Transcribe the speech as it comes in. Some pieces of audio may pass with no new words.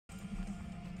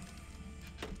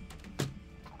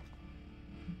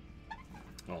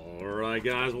right,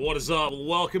 guys, what is up?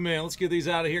 Welcome in. Let's get these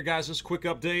out of here, guys. Just a quick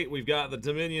update. We've got the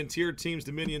Dominion tiered teams,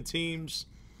 Dominion teams,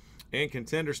 and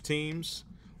Contenders teams.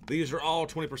 These are all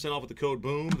 20% off with the code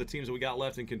BOOM. The teams that we got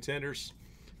left in Contenders,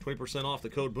 20% off the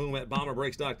code BOOM at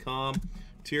bomberbreaks.com.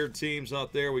 Tiered teams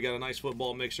out there. We got a nice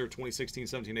football mixer, 2016,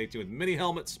 17, 18 with mini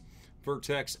helmets,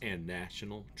 Vertex, and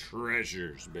National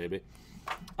Treasures, baby,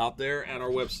 out there at our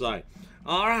website.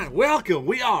 All right, welcome.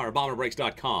 We are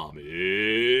bomberbreaks.com,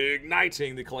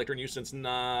 igniting the collector in you since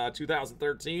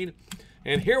 2013.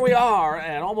 And here we are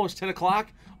at almost 10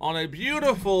 o'clock on a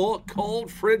beautiful,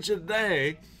 cold, frigid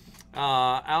day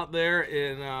out there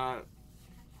in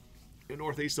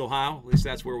Northeast Ohio. At least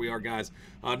that's where we are, guys.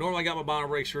 Normally I got my Bomber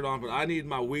Breaks shirt on, but I need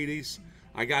my Wheaties.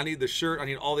 I need the shirt. I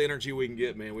need all the energy we can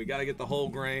get, man. We got to get the whole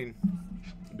grain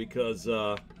because...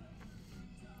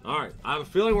 all right, I have a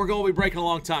feeling we're going to be breaking a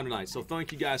long time tonight, so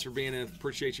thank you guys for being in.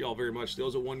 Appreciate you all very much.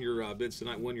 Those that won your bids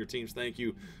tonight, won your teams, thank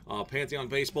you. Pantheon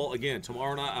Baseball, again,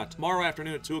 tomorrow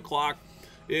afternoon at 2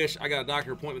 o'clock-ish. I got a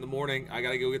doctor appointment in the morning. I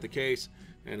got to go get the case,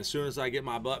 and as soon as I get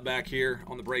my butt back here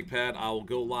on the brake pad, I will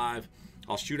go live.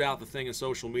 I'll shoot out the thing in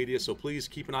social media, so please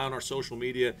keep an eye on our social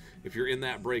media if you're in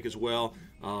that break as well.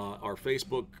 Our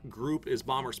Facebook group is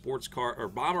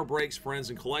Bomber Breaks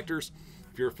Friends and Collectors.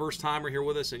 If you're a first-timer here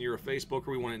with us and you're a Facebooker,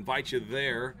 we want to invite you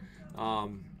there.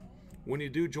 When you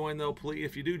do join, though,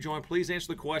 if you do join, please answer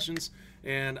the questions.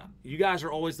 And you guys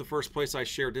are always the first place I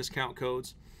share discount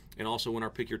codes, and also when our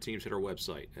Pick Your Teams hit our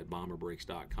website at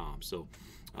bomberbreaks.com. So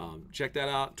check that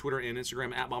out. Twitter and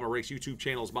Instagram at Bomber Breaks. YouTube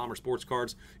channel is Bomber Sports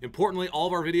Cards. Importantly, all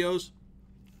of our videos,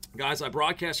 guys, I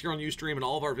broadcast here on Ustream, and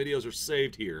all of our videos are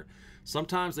saved here.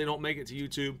 Sometimes they don't make it to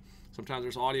YouTube. Sometimes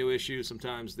there's audio issues.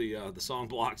 Sometimes the song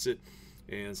blocks it.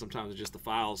 And sometimes it's just the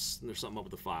files, there's something up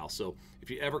with the file. So if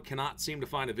you ever cannot seem to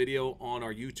find a video on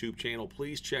our YouTube channel,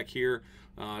 please check here.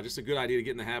 Just a good idea to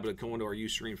get in the habit of going to our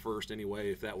Ustream first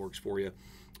anyway, if that works for you.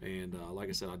 And like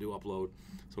I said, I do upload.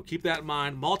 So keep that in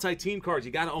mind. Multi-team cards,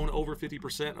 you got to own over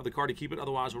 50% of the card to keep it.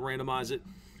 Otherwise, we'll randomize it.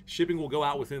 Shipping will go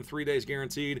out within 3 days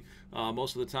guaranteed.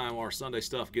 Most of the time, our Sunday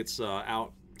stuff gets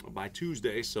out by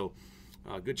Tuesday. So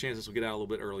good chance this will get out a little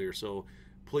bit earlier. So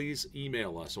please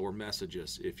email us or message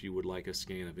us if you would like a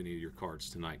scan of any of your cards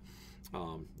tonight.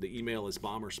 The email is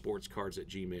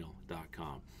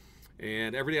bombersportscards@gmail.com.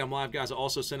 And every day I'm live, guys. I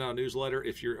also send out a newsletter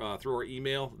if you're through our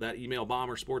email. That email,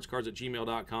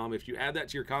 bombersportscards@gmail.com. If you add that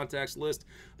to your contacts list,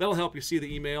 that'll help you see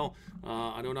the email.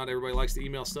 I know not everybody likes the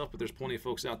email stuff, but there's plenty of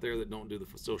folks out there that don't do the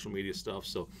social media stuff.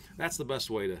 So that's the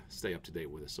best way to stay up to date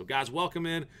with us. So, guys, welcome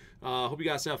in. Hope you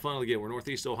guys have fun again. We're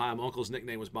Northeast Ohio. My uncle's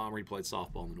nickname was Bomber. He played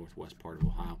softball in the northwest part of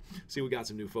Ohio. See, we got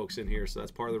some new folks in here, so that's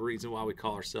part of the reason why we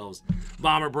call ourselves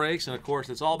Bomber Breaks. And, of course,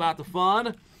 it's all about the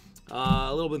fun.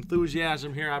 A little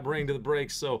enthusiasm here I bring to the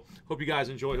breaks, so hope you guys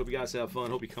enjoy, hope you guys have fun,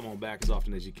 hope you come on back as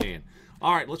often as you can.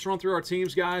 All right, let's run through our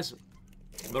teams, guys.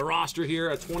 The roster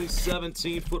here, a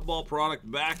 2017 football product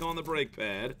back on the brake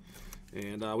pad,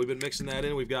 and we've been mixing that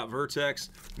in. We've got Vertex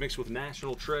mixed with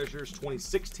National Treasures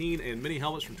 2016 and mini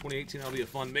helmets from 2018. That'll be a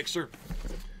fun mixer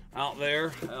out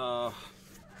there on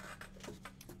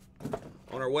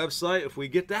our website. If we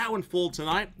get that one full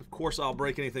tonight, of course I'll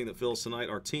break anything that fills tonight.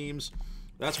 Our teams,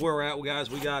 that's where we're at, guys.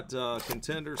 We got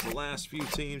Contenders, the last few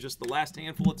teams, just the last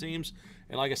handful of teams.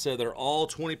 And like I said, they're all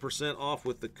 20% off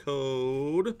with the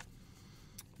code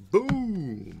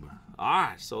BOOM. All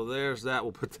right, so there's that.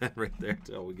 We'll put that right there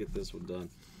until we get this one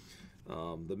done.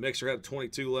 The mixer had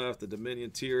 22 left, the Dominion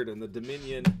tiered, and the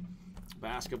Dominion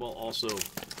basketball also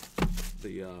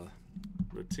the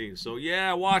team. So,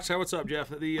 yeah, watch. What's up,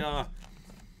 Jeff? It's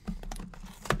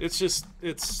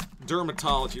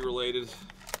dermatology related.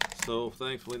 So,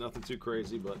 thankfully, nothing too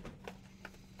crazy, but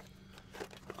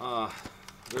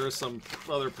there is some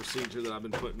other procedure that I've been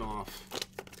putting off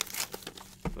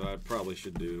that I probably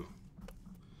should do.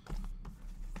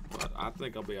 But I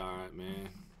think I'll be all right, man.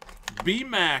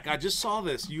 B-Mac, I just saw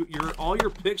this. All your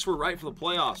picks were right for the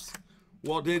playoffs.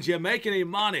 Well, did you make any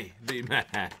money,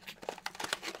 B-Mac?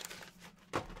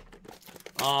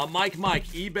 Mike,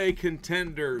 eBay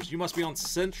Contenders. You must be on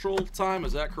Central Time.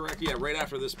 Is that correct? Yeah, right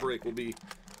after this break will be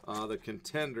the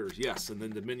Contenders. Yes, and then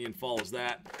Dominion follows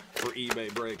that for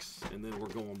eBay breaks. And then we're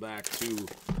going back to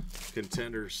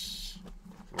Contenders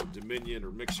or Dominion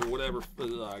or Mixer, whatever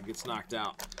gets knocked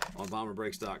out on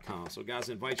bomberbreaks.com. So, guys,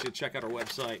 I invite you to check out our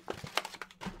website.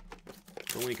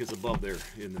 The link is above there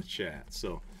in the chat.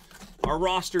 So, our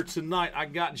roster tonight, I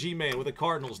got G-Man with the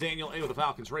Cardinals, Daniel A with the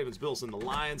Falcons, Ravens, Bills, and the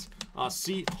Lions.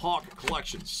 Seahawk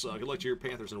Collections. Good luck to your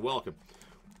Panthers and welcome.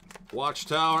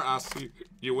 Watchtower, I see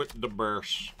you with the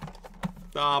Bears.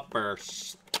 The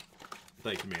Bears.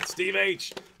 Thank you, man. Steve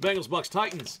H. Bengals, Bucks,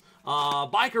 Titans.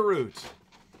 Biker Root.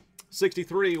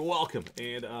 63, welcome.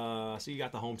 And so you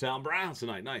got the hometown Browns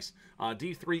tonight. Nice.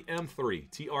 D3M3,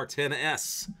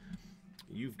 TR10S.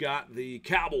 You've got the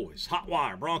Cowboys,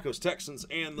 Hotwire, Broncos, Texans,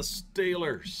 and the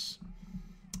Steelers.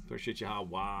 Appreciate you,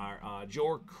 Hotwire.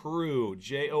 Jorkru,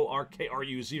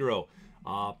 Jorkru 0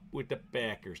 with the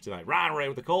Packers tonight. Ryan Ray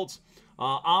with the Colts.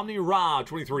 Omni Rob,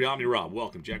 23, Omni Rob.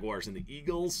 Welcome. Jaguars and the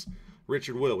Eagles.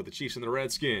 Richard Will with the Chiefs and the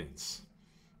Redskins.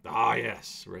 Ah,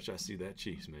 yes. Rich, I see that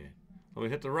Chiefs, man. Let me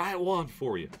hit the right one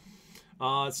for you.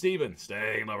 Steven,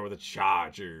 staying over with the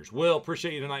Chargers. Will,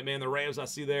 appreciate you tonight, man. The Rams, I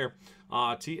see there.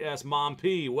 TS Mom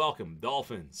P, welcome.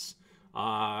 Dolphins.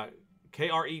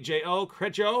 KREJO,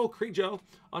 Crejo,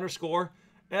 underscore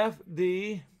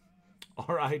FDRITIOTP.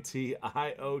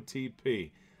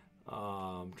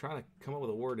 I'm trying to come up with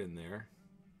a word in there.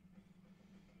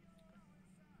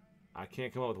 I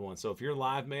can't come up with one. So if you're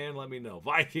live, man, let me know.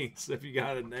 Vikings, if you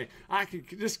got a name, I can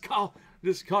just call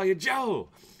you Joe.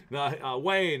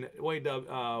 Wayne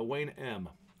M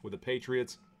with the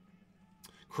Patriots.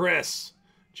 Chris,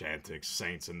 Chantix,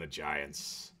 Saints and the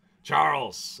Giants.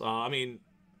 Charles,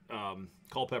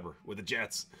 Culpepper with the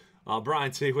Jets.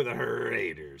 Brian T with the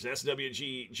Raiders.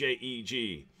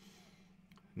 SWGJEG.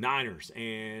 Niners.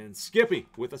 And Skippy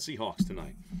with the Seahawks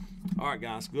tonight. All right,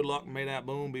 guys. Good luck. May that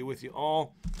boom be with you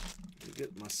all.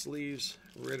 Get my sleeves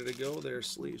ready to go. There's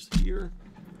sleeves here.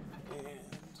 And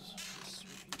let's see here.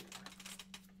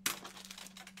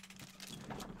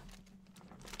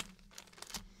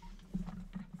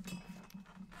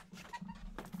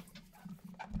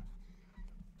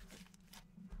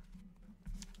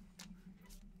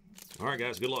 All right,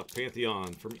 guys. Good luck.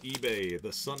 Pantheon from eBay.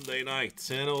 The Sunday night,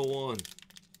 10:01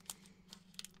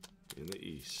 in the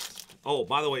East. Oh,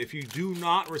 by the way, if you do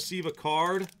not receive a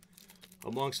card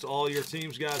amongst all your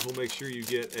teams, guys, we'll make sure you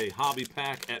get a hobby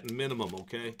pack at minimum,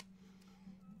 okay?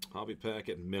 Hobby pack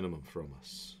at minimum from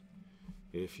us,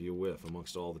 if you whiff,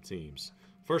 amongst all the teams.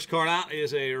 First card out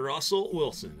is a Russell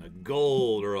Wilson, a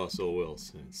gold Russell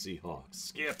Wilson, Seahawks.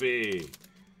 Skippy.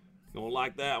 Gonna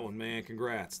like that one, man.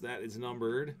 Congrats. That is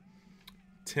numbered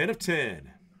 10 of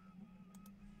 10.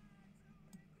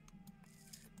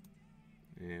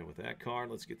 And with that card,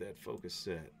 let's get that focus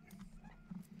set.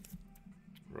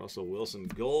 Russell Wilson,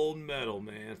 gold medal,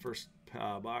 man. First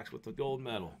box with the gold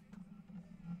medal.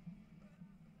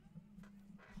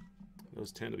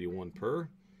 Those tend to be one per.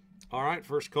 All right,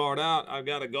 first card out. I've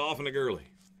got a Golf and a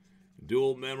Gurley.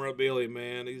 Dual memorabilia,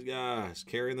 man. These guys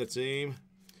carrying the team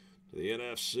to the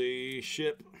NFC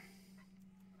ship.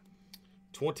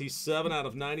 27 out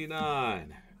of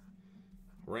 99.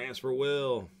 Rams for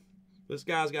Will. This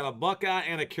guy's got a Buckeye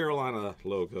and a Carolina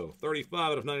logo.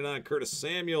 35 out of 99, Curtis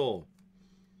Samuel.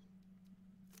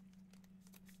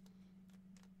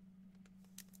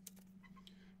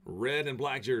 Red and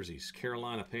black jerseys,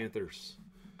 Carolina Panthers.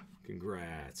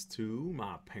 Congrats to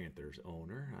my Panthers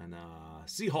owner. And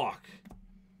Seahawk.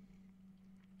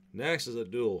 Next is a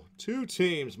duel. Two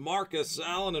teams, Marcus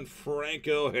Allen and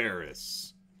Franco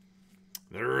Harris.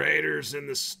 The Raiders and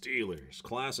the Steelers.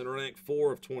 Class and rank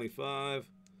 4 of 25.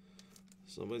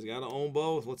 Somebody's got to own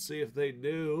both. Let's see if they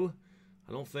do.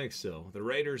 I don't think so. The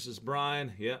Raiders is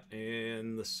Brian. Yep.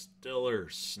 And the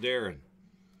Steelers, Darren.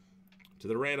 To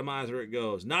the randomizer it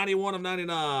goes. 91 of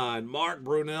 99. Mark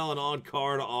Brunell and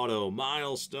on-card auto.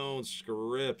 Milestone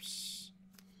Scripts.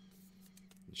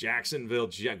 Jacksonville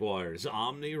Jaguars.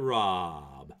 Omni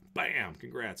Rob. Bam.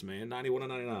 Congrats, man. 91 of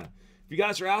 99. If you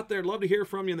guys are out there, I'd love to hear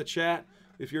from you in the chat.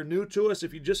 If you're new to us,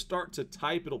 if you just start to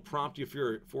type, it'll prompt you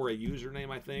for a username,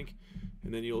 I think.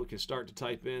 And then you can start to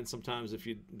type in. Sometimes if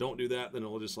you don't do that, then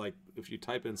it'll just like, if you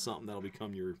type in something, that'll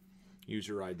become your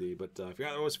user ID. But if you're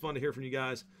out there, it was fun to hear from you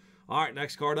guys. All right,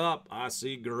 next card up. I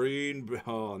see green.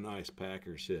 Oh, nice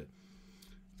Packers hit.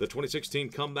 The 2016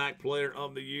 Comeback Player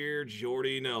of the Year,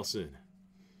 Jordy Nelson.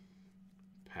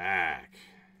 Pack.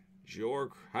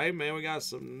 Jork. Hey, man, we got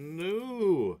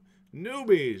some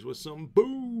newbies with some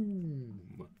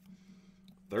boom.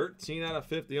 13 out of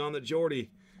 50 on the Jordy.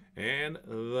 And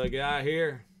the guy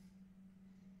here,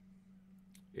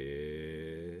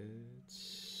 it's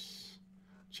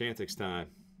Chantix time.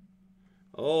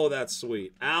 Oh, that's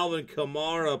sweet. Alvin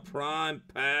Kamara prime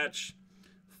patch,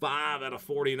 5 out of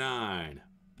 49.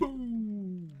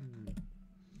 Boom.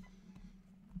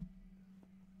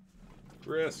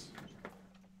 Chris,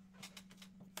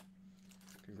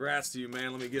 congrats to you,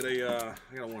 man. Let me get I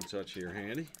got a one touch here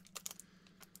handy.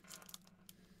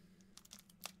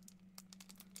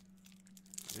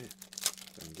 Man,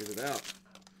 I can get it out.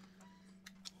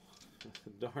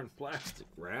 Darn plastic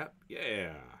wrap.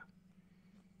 Yeah.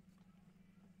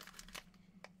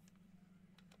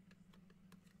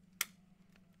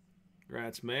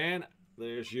 Congrats, man.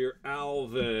 There's your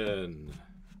Alvin.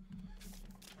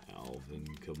 Alvin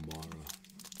Kamara.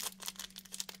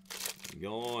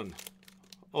 Going.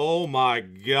 Oh my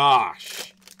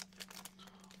gosh.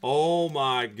 Oh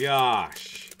my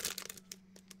gosh.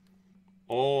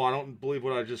 Oh, I don't believe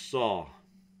what I just saw.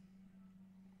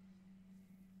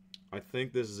 I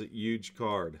think this is a huge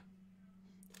card.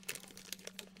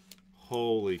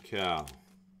 Holy cow.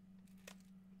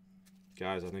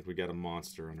 Guys, I think we got a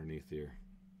monster underneath here.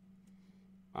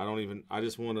 I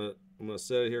just want to, I'm going to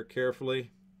set it here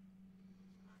carefully.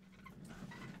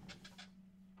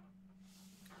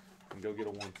 And go get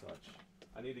a one touch.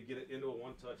 I need to get it into a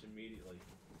one touch immediately.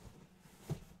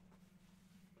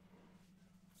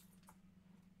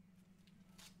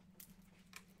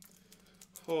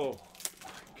 Oh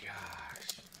my gosh.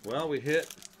 Well, we've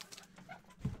hit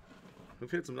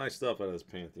some nice stuff out of this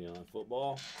Pantheon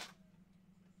football.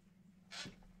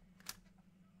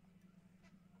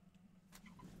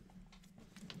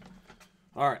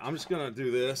 All right, I'm just going to do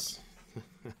this.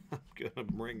 I'm going to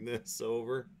bring this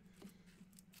over.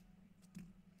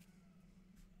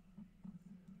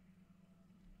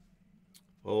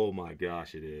 Oh my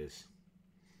gosh, it is.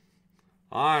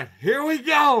 All right, here we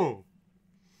go.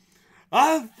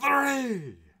 A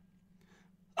 3,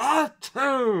 a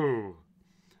 2,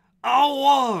 a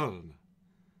 1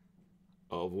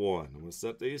 of 1. I'm going to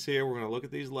set these here. We're going to look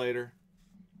at these later.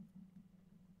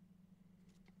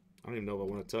 I don't even know if I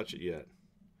want to touch it yet.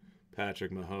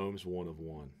 Patrick Mahomes, 1 of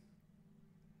 1.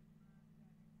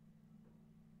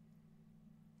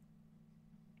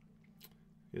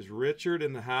 Is Richard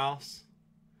in the house?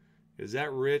 Is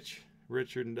that Rich?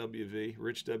 Richard and WV?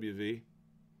 Rich WV?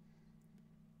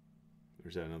 Or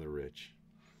is that another Rich?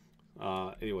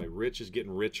 Anyway, Rich is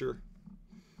getting richer.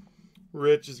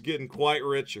 Rich is getting quite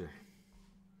richer.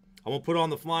 I'm going to put on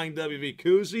the Flying WV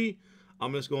koozie.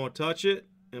 I'm just going to touch it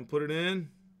and put it in.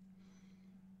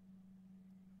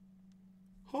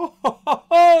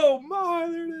 Oh my,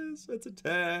 there it is. That's a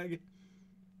tag.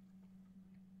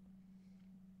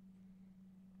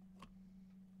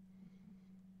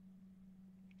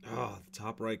 Oh, the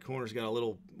top right corner's got a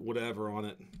little whatever on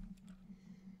it.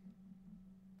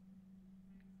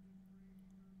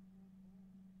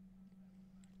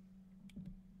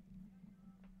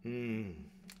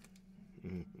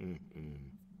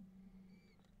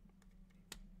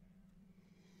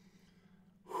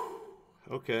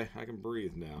 Okay, I can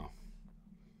breathe now.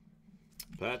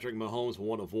 Patrick Mahomes,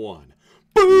 1 of 1.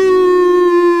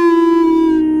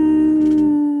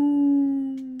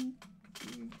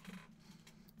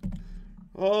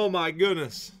 Oh my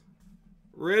goodness,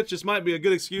 Rich, this might be a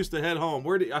good excuse to head home.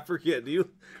 Where do I forget? Do you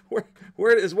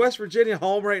where is West Virginia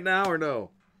home right now or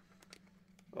no?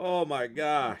 Oh my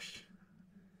gosh.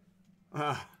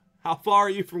 How far are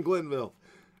you from Glenville?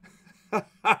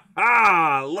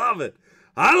 I love it.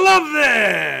 I love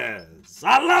this.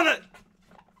 I love it.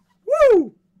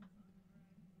 Woo!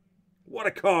 What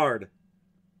a card.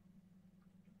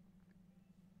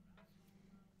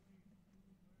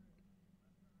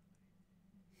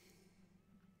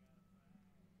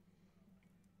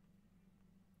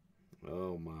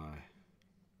 Oh my.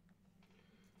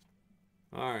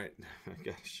 All right. I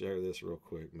got to share this real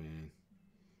quick, man.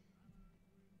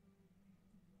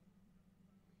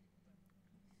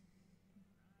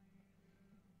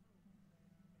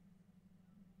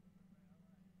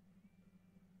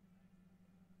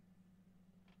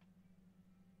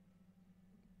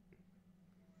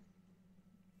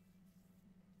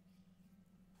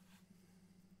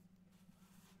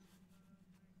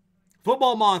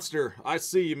 Football Monster, I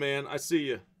see you, man. I see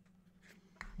you.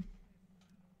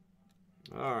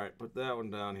 All right, put that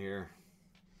one down here.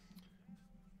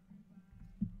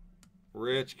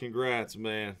 Rich, congrats,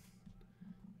 man.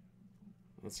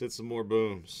 Let's hit some more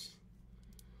booms.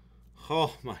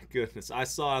 Oh, my goodness. I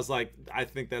was like, I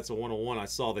think that's a 101. I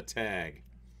saw the tag.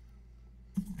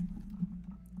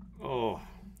 Oh.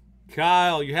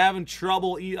 Kyle, you having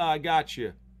trouble? I got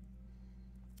you.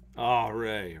 Oh,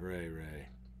 Ray.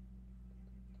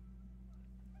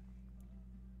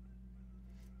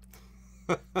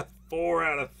 4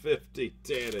 out of 50,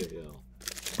 Tannehill.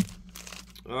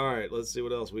 All right, let's see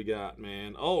what else we got,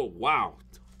 man. Oh, wow.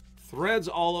 Threads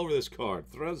all over this card.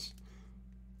 Threads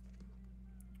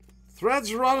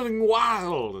running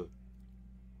wild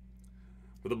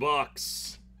for the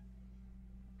Bucks.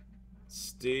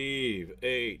 Steve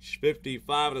H.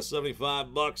 55 out of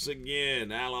 75 Bucks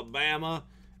again. Alabama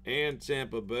and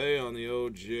Tampa Bay on the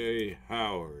O.J.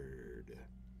 Howard.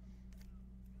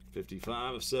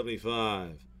 55 of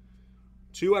 75.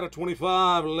 2 out of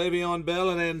 25, Le'Veon Bell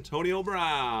and Antonio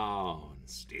Brown.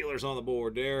 Steelers on the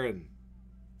board, Darren.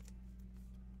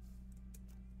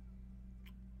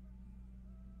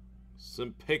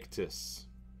 Simpictus.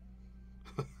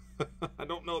 I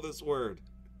don't know this word.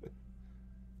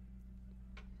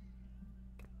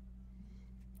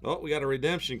 Oh, we got a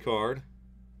redemption card.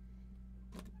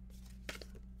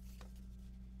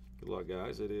 Good luck,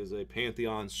 guys. It is a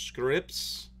Pantheon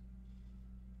Scripts.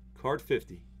 Card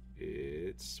 50.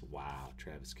 It's, wow,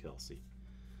 Travis Kelce.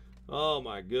 Oh,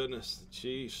 my goodness. The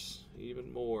Chiefs,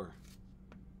 even more.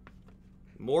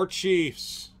 More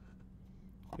Chiefs.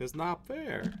 It's not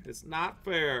fair. It's not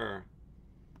fair.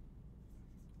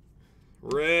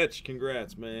 Rich,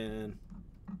 congrats, man.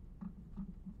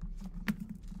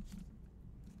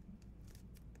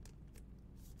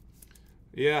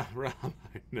 Yeah, Rob,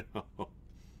 I know.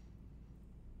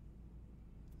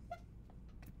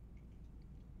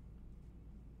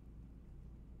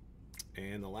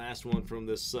 And the last one from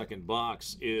this second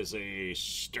box is a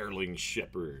Sterling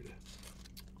Shepard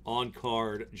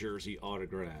on-card jersey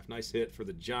autograph. Nice hit for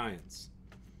the Giants.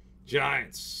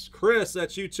 Giants. Chris,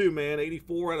 that's you too, man.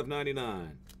 84 out of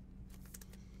 99.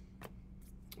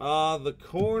 The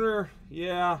corner,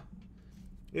 yeah,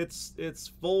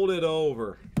 it's folded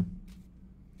over.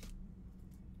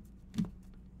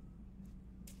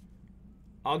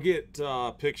 I'll get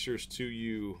pictures to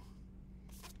you.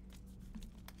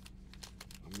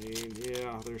 I mean,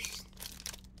 yeah, there's...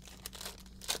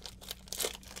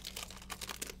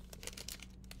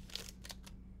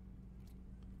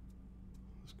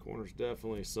 This corner's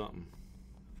definitely something.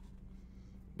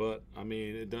 But, I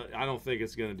mean, I don't think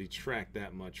it's going to detract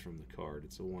that much from the card.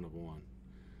 It's a 1 of 1.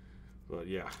 But,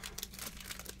 yeah.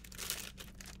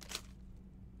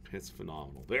 It's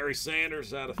phenomenal. Barry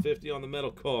Sanders out of 50 on the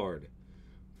metal card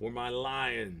for my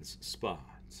Lions spot.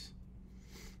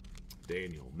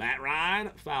 Daniel. Matt Ryan,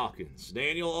 Falcons.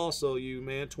 Daniel, also you,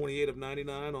 man. 28 of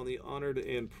 99 on the honored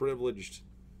and privileged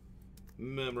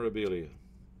memorabilia.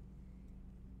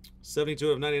 72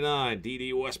 of 99,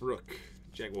 D.D. Westbrook,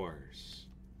 Jaguars.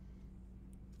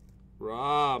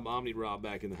 Rob, Omni Rob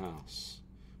back in the house.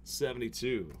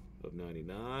 72 of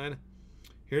 99.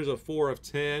 Here's a 4 of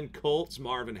 10, Colts,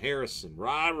 Marvin Harrison.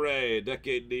 Ray,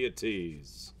 Decade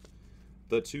Deities.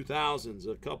 The 2000s,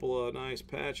 a couple of nice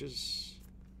patches.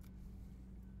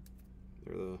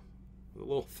 They're the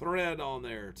little thread on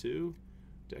there, too.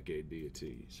 Decade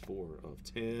Deities, 4 of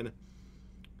 10.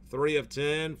 3 of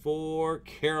 10 for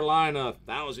Carolina.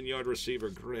 1,000-yard receiver,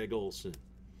 Greg Olsen.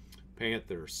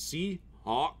 Panther,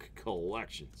 Seahawk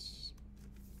Collections.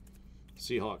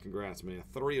 Seahawk, congrats, man.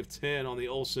 3 of 10 on the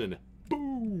Olsen.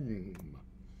 Boom!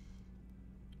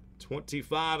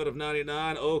 25 out of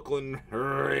 99, Oakland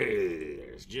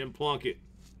Raiders. Jim Plunkett.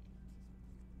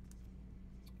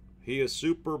 He is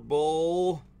Super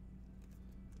Bowl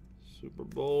XV,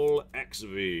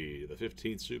 the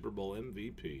 15th Super Bowl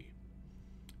MVP.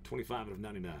 25 out of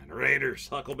 99. Raiders,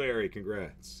 Huckleberry,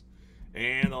 congrats.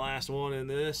 And the last one in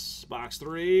this, box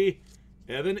 3,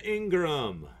 Evan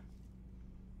Ingram.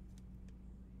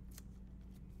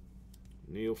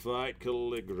 Neophyte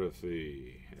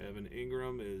Calligraphy. Evan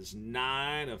Ingram is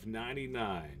 9 of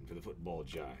 99 for the football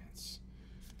Giants.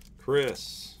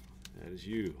 Chris, that is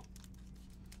you.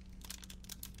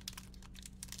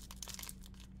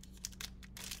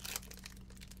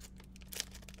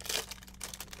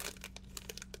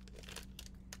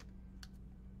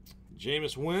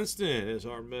 Jameis Winston is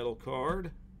our metal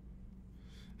card.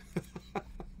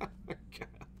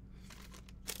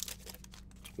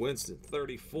 Winston,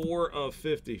 34 of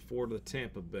 50 for the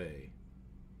Tampa Bay.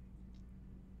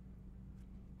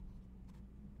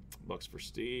 Bucks for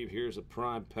Steve. Here's a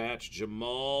prime patch.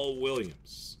 Jamal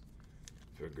Williams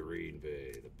for Green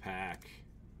Bay. The Pack.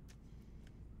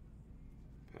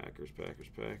 Packers.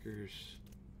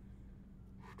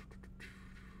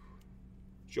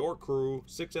 Your crew,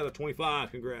 6 out of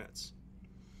 25. Congrats.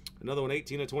 Another one,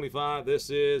 18 of 25. This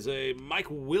is a Mike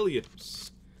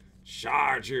Williams.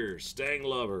 Chargers, Stang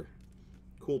Lover.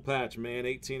 Cool patch, man.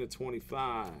 18 of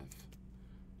 25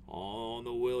 on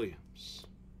the Williams.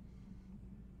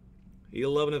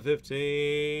 11 of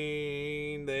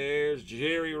 15. There's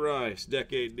Jerry Rice,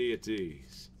 Decade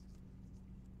Deities.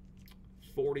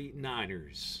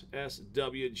 49ers,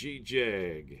 SWG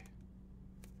Jag.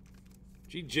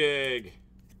 G-Jag.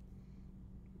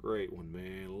 Great one,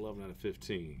 man. 11 out of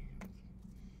 15.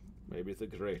 Maybe the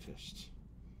greatest.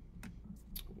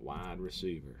 Wide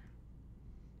receiver.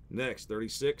 Next,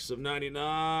 36 of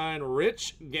 99,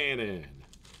 Rich Gannon.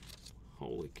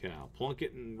 Holy cow.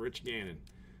 Plunkett and Rich Gannon.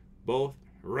 Both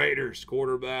Raiders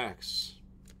quarterbacks.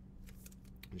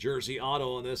 Jersey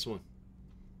auto on this one.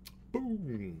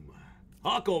 Boom.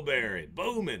 Huckleberry.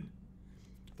 Booming.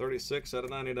 36 out of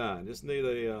 99. Just need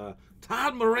a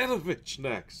Todd Marinovich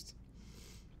next.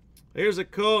 Here's a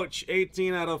Coach,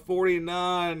 18 out of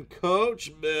 49.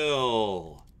 Coach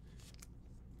Bill.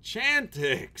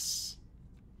 Chantix.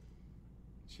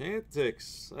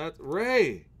 That's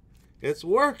Ray. It's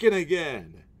working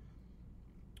again.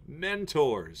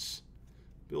 Mentors.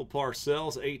 Bill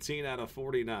Parcells, 18 out of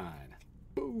 49.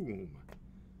 Boom.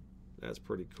 That's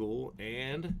pretty cool.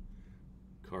 And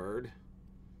card.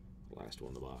 Last one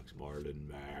in the box. Marlon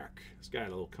Mack. This guy had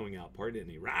a little coming out party,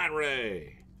 didn't he? Ron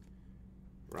Ray.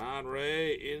 Ron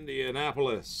Ray,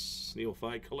 Indianapolis.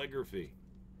 Neophyte Calligraphy.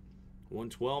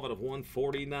 112 out of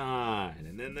 149.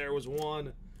 And then there was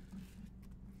one.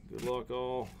 Good luck,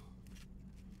 all.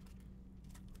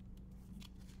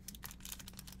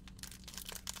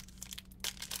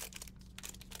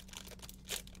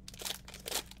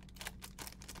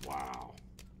 Wow.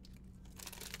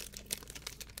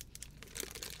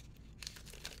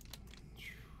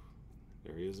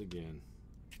 There he is again.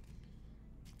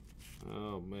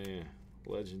 Oh, man.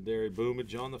 Legendary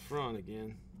boomage on the front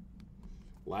again.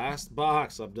 Last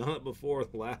box. I've done it before.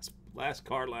 Last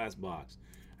card, last box.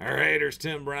 Raiders,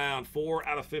 Tim Brown. 4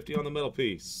 out of 50 on the middle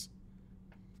piece.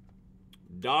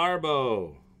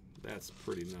 Darbo. That's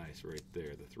pretty nice right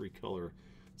there. The 3-color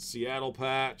Seattle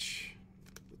patch.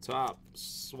 The top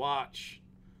swatch.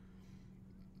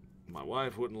 My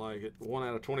wife wouldn't like it. 1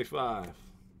 out of 25.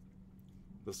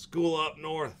 The school up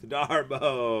north.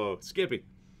 Darbo. Skippy.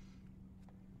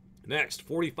 Next,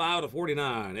 45 out of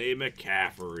 49. A.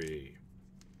 McCaffrey.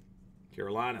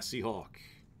 Carolina Seahawk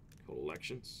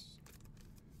Collections.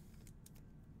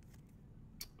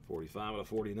 45 out of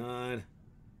 49.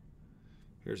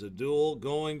 Here's a duel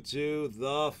going to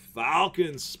the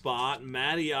Falcons spot.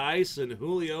 Matty Ice and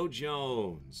Julio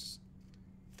Jones.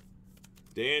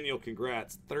 Daniel,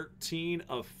 congrats. 13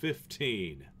 of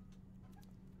 15.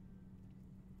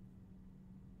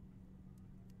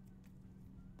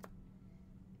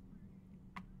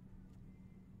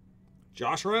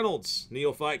 Josh Reynolds,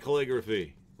 Neophyte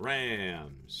Calligraphy.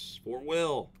 Rams for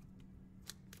Will.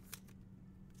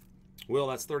 Will,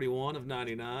 that's 31 of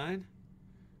 99.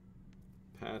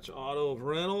 Patch auto of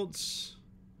Reynolds.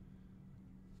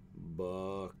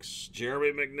 Bucks.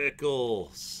 Jeremy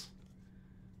McNichols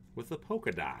with the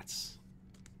polka dots.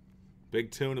 Big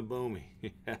Tuna Boomy.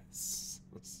 Yes.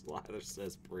 The slider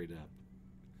says prayed up.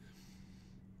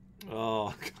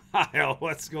 Oh, Kyle,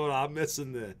 what's going on? I'm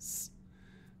missing this.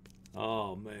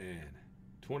 Oh, man.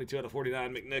 22 out of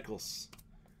 49, McNichols.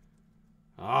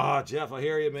 Ah, Jeff, I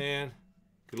hear you, man.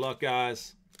 Good luck,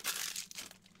 guys.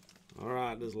 All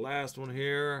right, this last one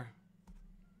here.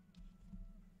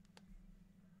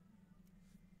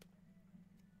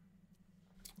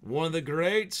 One of the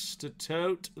greats to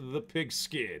tote the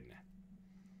pigskin.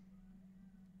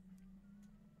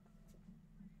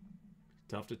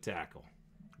 Tough to tackle.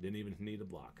 Didn't even need a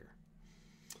blocker.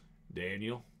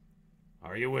 Daniel.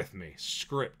 Are you with me?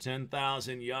 Script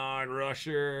 10,000 yard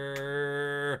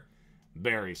rusher.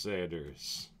 Barry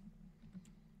Sanders.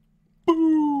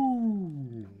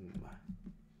 Boom.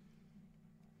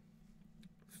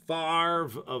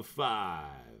 Favre of 5.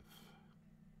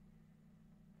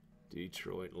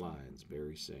 Detroit Lions.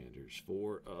 Barry Sanders.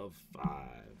 4 of 5.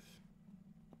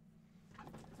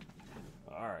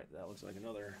 All right, that looks like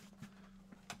another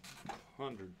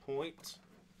 100 point.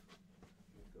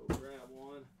 Go grab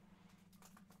one.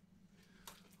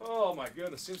 Oh my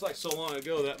goodness, seems like so long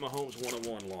ago that Mahomes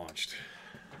 101 launched.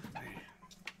 Man.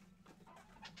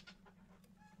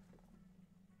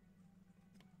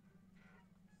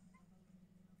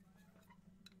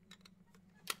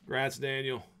 Congrats,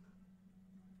 Daniel.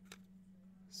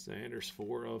 Sanders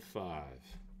 4 of 5.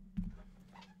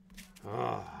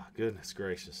 Ah, goodness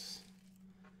gracious.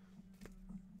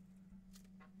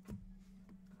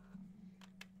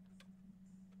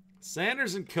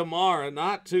 Sanders and Kamara,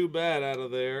 not too bad out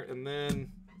of there. And then,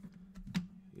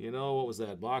 you know, what was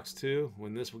that? Box 2,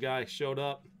 when this guy showed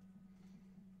up.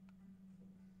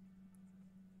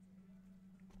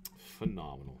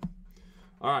 Phenomenal.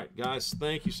 All right, guys,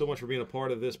 thank you so much for being a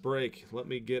part of this break. Let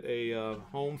me get a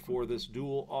home for this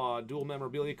dual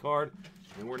memorabilia card,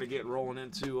 and we're going to get rolling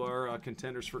into our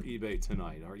contenders for eBay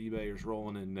tonight. Our eBayers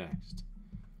rolling in next.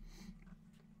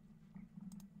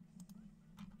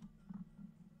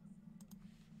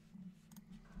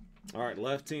 All right,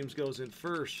 left teams goes in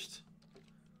first.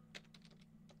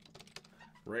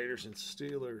 Raiders and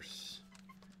Steelers.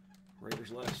 Raiders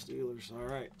left, Steelers. All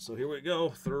right, so here we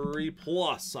go. 3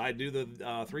 plus. I do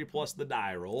the 3 plus the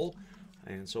die roll.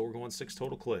 And so we're going 6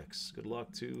 total clicks. Good luck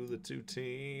to the 2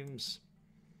 teams.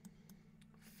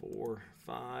 4,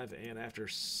 5, and after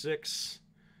 6,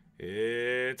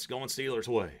 it's going Steelers'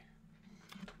 way.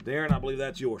 Darren, I believe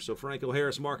that's yours. So Franco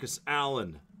Harris, Marcus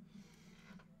Allen.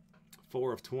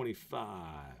 4 of 25.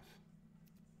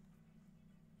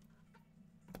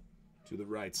 To the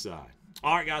right side.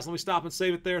 All right, guys, let me stop and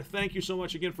save it there. Thank you so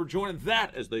much again for joining.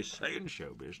 That, as they say in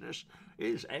show business,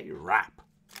 is a wrap.